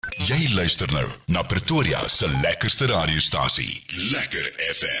Jy luister nou na Pretoria se lekkerste radiostasie, Lekker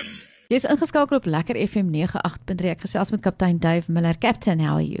FM. Jy is ingeskakel op Lekker FM 98.3. Ek gesels met Kaptein Dave Muller. Captain,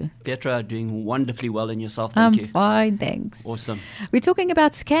 how are you? Petra, doing wonderfully well in yourself, thank you. I'm fine, thanks. Awesome. We're talking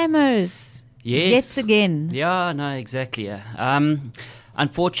about scammers. Yes. Yet again. Yeah, no, exactly. Yeah.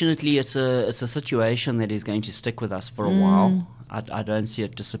 Unfortunately, it's a situation that is going to stick with us for a while. I don't see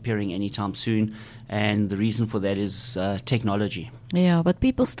it disappearing anytime soon, and the reason for that is technology. Yeah, but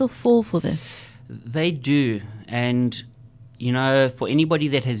people still fall for this. They do, and you know, for anybody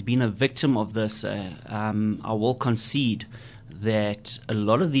that has been a victim of this, I will concede that a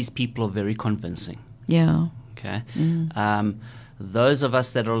lot of these people are very convincing. Yeah. Okay. Those of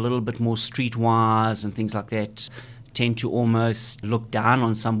us that are a little bit more streetwise and things like that tend to almost look down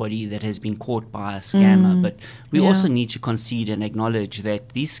on somebody that has been caught by a scammer. But we also need to concede and acknowledge that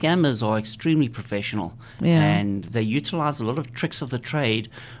these scammers are extremely professional, and they utilize a lot of tricks of the trade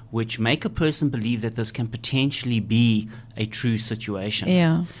which make a person believe that this can potentially be a true situation.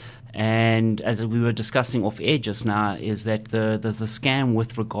 Yeah. And as we were discussing off air just now, is that the scam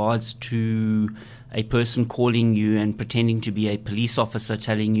with regards to a person calling you and pretending to be a police officer,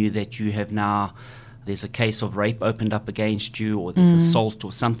 telling you that you have now, there's a case of rape opened up against you, or there's assault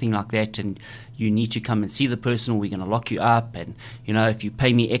or something like that, and you need to come and see the person, or we're going to lock you up, and you know, if you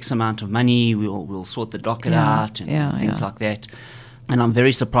pay me X amount of money, we'll sort the docket out and things like that. And I'm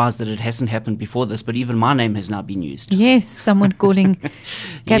very surprised that it hasn't happened before this, but even my name has now been used. Yes, someone calling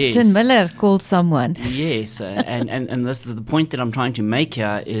Captain Miller called someone. Yes, and this, the point that I'm trying to make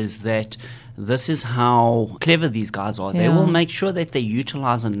here is that this is how clever these guys are. They will make sure that they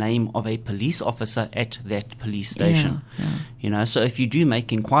utilize a name of a police officer at that police station. You know, so if you do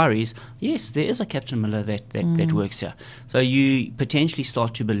make inquiries, yes, there is a Captain Miller that works here. So you potentially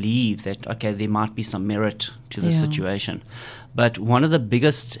start to believe that, okay, there might be some merit to the situation. But one of the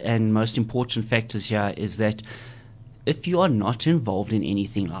biggest and most important factors here is that if you are not involved in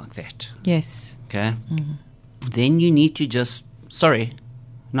anything like that, okay, then you need to just,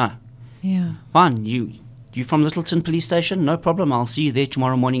 Yeah. Fine, you from Littleton Police Station? No problem. I'll see you there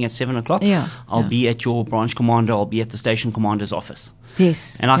tomorrow morning at 7 o'clock. I'll be at your branch commander. I'll be at the station commander's office.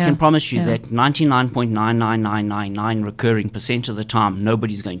 Yes. And I can promise you that 99.99999 recurring % of the time,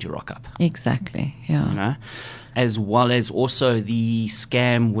 nobody's going to rock up. Exactly. Yeah. You know? As well as also the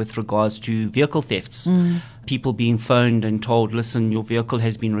scam with regards to vehicle thefts. People being phoned and told, listen, your vehicle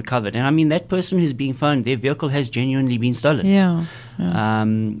has been recovered. And I mean, that person who's being phoned, their vehicle has genuinely been stolen.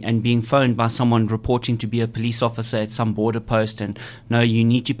 And being phoned by someone reporting to be a police officer at some border post, and no, you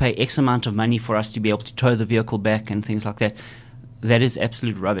need to pay X amount of money for us to be able to tow the vehicle back and things like that. That is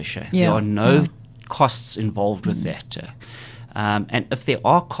absolute rubbish. There are no costs involved with that. And if there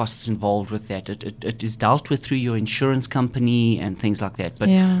are costs involved with that, it is dealt with through your insurance company and things like that. But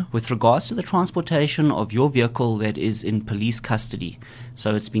with regards to the transportation of your vehicle that is in police custody,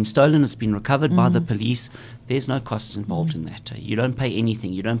 so it's been stolen, it's been recovered by the police, there's no costs involved in that. You don't pay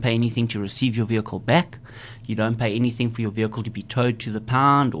anything. You don't pay anything to receive your vehicle back. You don't pay anything for your vehicle to be towed to the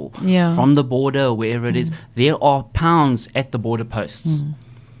pound or from the border or wherever it is. There are pounds at the border posts.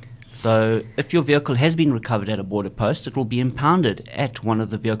 So if your vehicle has been recovered at a border post, it will be impounded at one of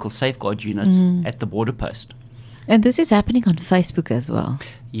the vehicle safeguard units at the border post. And this is happening on Facebook as well.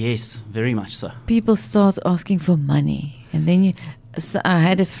 Yes, very much so. People start asking for money. And then I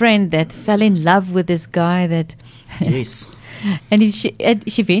had a friend that fell in love with this guy that... Yes. And she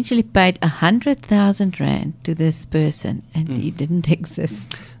eventually paid 100,000 rand to this person, and he didn't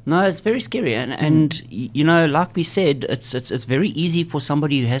exist. No, it's very scary, and you know, like we said, it's very easy for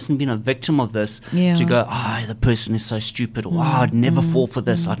somebody who hasn't been a victim of this to go, oh, the person is so stupid, or I'd never fall for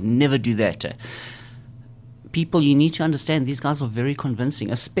this, I'd never do that. People, you need to understand, these guys are very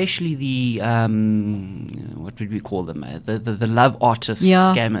convincing, especially the what would we call them? The love artist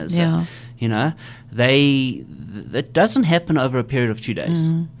scammers. You know, that doesn't happen over a period of 2 days.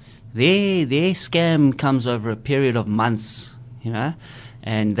 Their scam comes over a period of months. You know,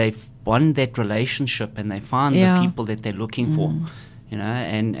 and they've won that relationship, and they find the people that they're looking for. You know,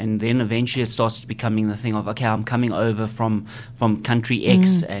 and then eventually it starts becoming the thing of, okay, I'm coming over from country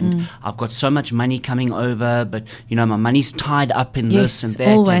X, and I've got so much money coming over, but, you know, my money's tied up in this and that.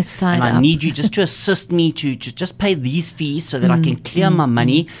 Always tied and up. I need you just to assist me to just pay these fees so that I can clear my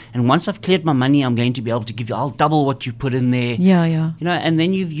money. And once I've cleared my money, I'm going to be able to give you, I'll double what you put in there. You know, and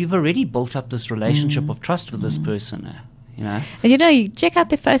then you've already built up this relationship of trust with this person. You know? And you know, you check out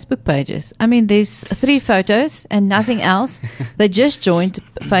their Facebook pages. I mean, there's 3 photos and nothing else. They just joined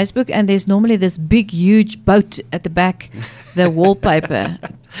Facebook, and there's normally this big, huge boat at the back the wallpaper.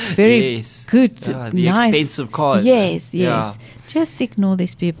 Very Yes. good, The nice. expensive cars. Yes, yes. Yeah. Just ignore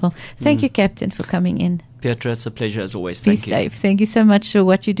these people. Thank you, Captain, for coming in. Petra, it's a pleasure as always. Be Thank you. safe. Thank you so much for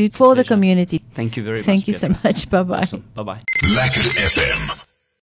what you do for the Pleasure. community. Thank you very much. Thank you so Petra. much. Bye-bye. Awesome. Bye-bye. Lekker FM.